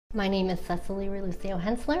My name is Cecily Relucio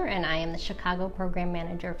Hensler, and I am the Chicago Program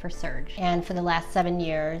Manager for SURGE. And for the last 7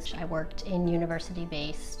 years, I worked in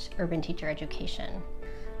university-based urban teacher education.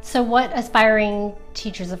 So what aspiring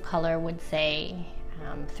teachers of color would say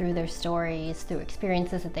through their stories, through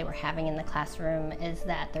experiences that they were having in the classroom, is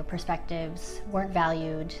that their perspectives weren't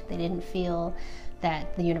valued. They didn't feel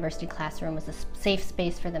that the university classroom was a safe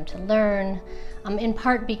space for them to learn, in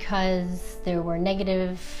part because there were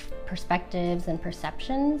negative perspectives and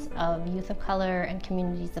perceptions of youth of color and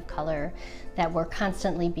communities of color that were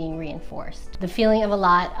constantly being reinforced. The feeling of a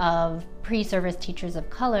lot of pre-service teachers of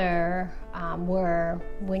color were,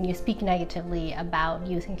 when you speak negatively about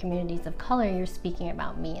youth and communities of color, you're speaking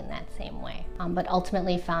about me in that same way. But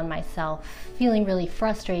ultimately found myself feeling really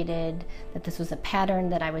frustrated that this was a pattern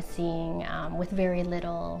that I was seeing with very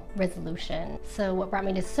little resolution. So what brought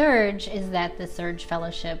me to SURGE is that the SURGE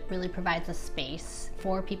Fellowship really provides a space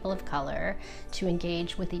for people of color to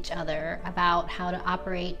engage with each other about how to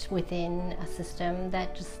operate within a system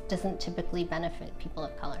that just doesn't typically benefit people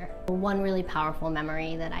of color. One really powerful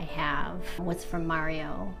memory that I have was from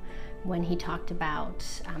Mario, when he talked about,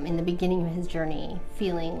 in the beginning of his journey,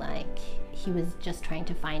 feeling like he was just trying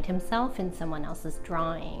to find himself in someone else's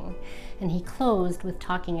drawing. And he closed with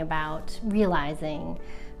talking about realizing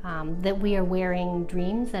that we are wearing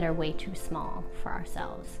dreams that are way too small for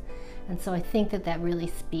ourselves. And so I think that that really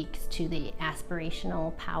speaks to the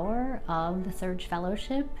aspirational power of the SURGE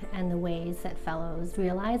Fellowship and the ways that fellows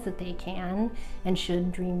realize that they can and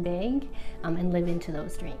should dream big and live into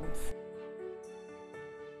those dreams.